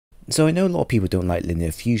So I know a lot of people don't like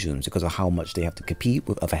linear fusions because of how much they have to compete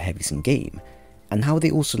with other heavies in game, and how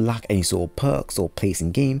they also lack any sort of perks or place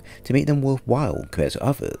in game to make them worthwhile compared to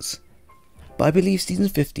others. But I believe Season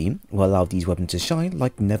 15 will allow these weapons to shine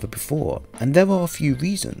like never before, and there are a few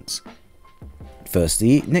reasons.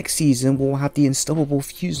 Firstly, next season we'll have the Unstoppable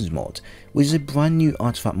Fusions mod, which is a brand new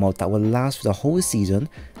artifact mod that will last for the whole season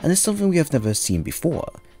and is something we have never seen before.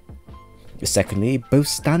 Secondly, both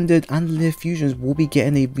standard and linear fusions will be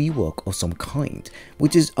getting a rework of some kind,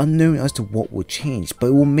 which is unknown as to what will change, but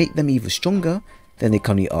it will make them either stronger than they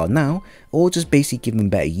currently are now, or just basically give them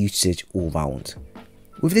better usage all round.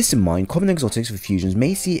 With this in mind, common exotics with fusions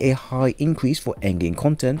may see a high increase for endgame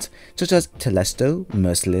content, such as Telesto,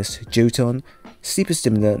 Merciless, Jotun, Sleeper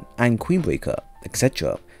Stimulant, and Queenbreaker,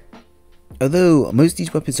 etc. Although most of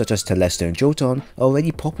these weapons such as Telesto and Jotun are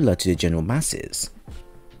already popular to the general masses.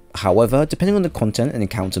 However, depending on the content and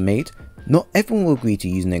encounter made, not everyone will agree to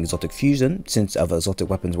using an exotic fusion, since other exotic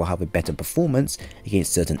weapons will have a better performance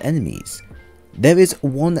against certain enemies. There is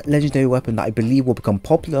one legendary weapon that I believe will become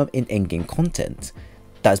popular in endgame content,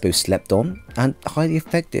 that is both slept on and highly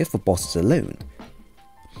effective for bosses alone.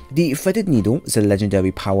 The Threaded Needle is a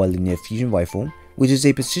legendary power linear fusion rifle, which is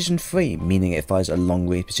a precision frame, meaning it fires a long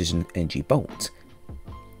range precision energy bolt.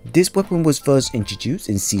 This weapon was first introduced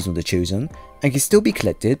in Season of the Chosen and can still be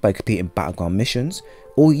collected by completing battleground missions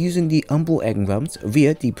or using the Umbral engrams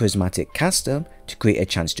via the prismatic caster to create a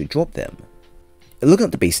chance to drop them. Looking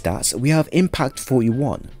at the base stats, we have Impact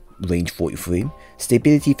 41, Range 43,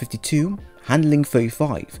 Stability 52, Handling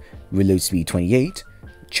 35, Reload Speed 28,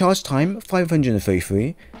 Charge Time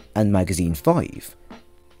 533, and Magazine 5.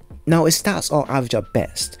 Now its stats are average at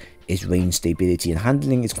best. Its range, stability and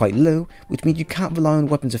handling is quite low, which means you can't rely on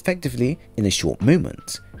weapons effectively in a short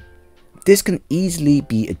moment. This can easily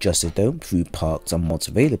be adjusted though through perks and mods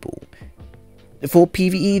available. For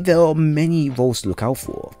PvE there are many roles to look out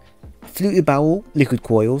for. Fluted Barrel, Liquid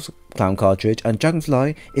Coils, Clown Cartridge and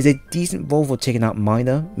Dragonfly is a decent role for taking out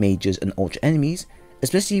minor, majors and ultra enemies,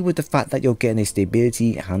 especially with the fact that you're getting a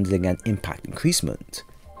stability, handling and impact increasement.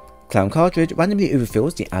 Clown Cartridge randomly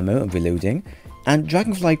overfills the ammo and reloading, and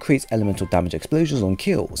Dragonfly creates elemental damage explosions on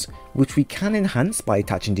kills, which we can enhance by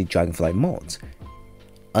attaching the Dragonfly mod.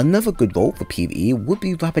 Another good role for PvE would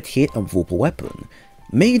be Rapid Hit and Vorpal Weapon,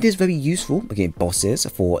 making this very useful against bosses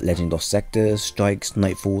for Legend of Sectors, Strikes,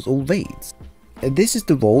 Nightfalls or Raids. This is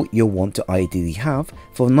the role you'll want to ideally have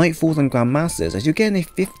for Nightfalls and Grandmasters, as you're getting a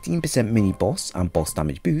 15% mini boss and boss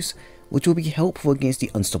damage boost, which will be helpful against the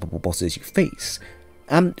unstoppable bosses you face,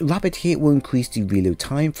 and Rapid Hit will increase the reload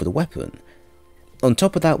time for the weapon. On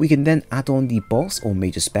top of that, we can then add on the boss or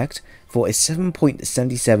major spec for a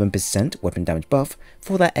 7.77% weapon damage buff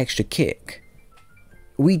for that extra kick.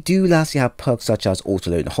 We do lastly have perks such as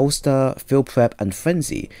Autoload Holster, Field Prep and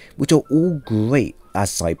Frenzy, which are all great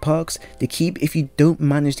as side perks to keep if you don't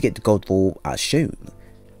manage to get the gold roll as shown.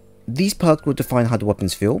 These perks will define how the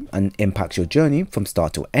weapons feel and impact your journey from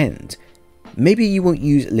start to end. Maybe you won't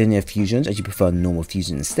use linear fusions as you prefer normal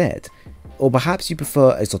fusions instead, or perhaps you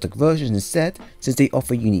prefer exotic versions instead since they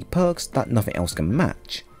offer unique perks that nothing else can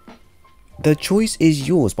match. The choice is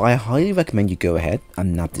yours, but I highly recommend you go ahead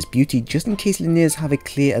and nab this beauty just in case linears have a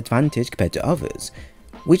clear advantage compared to others,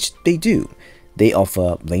 which they do. They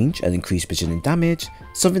offer range and increased precision damage,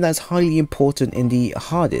 something that's highly important in the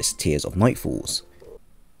hardest tiers of Nightfalls.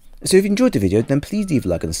 So if you enjoyed the video, then please leave a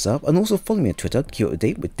like and sub, and also follow me on Twitter to keep up to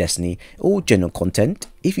date with Destiny or general content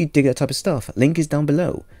if you dig that type of stuff. Link is down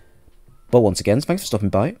below. But once again, thanks for stopping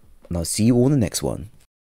by, and I'll see you all in the next one.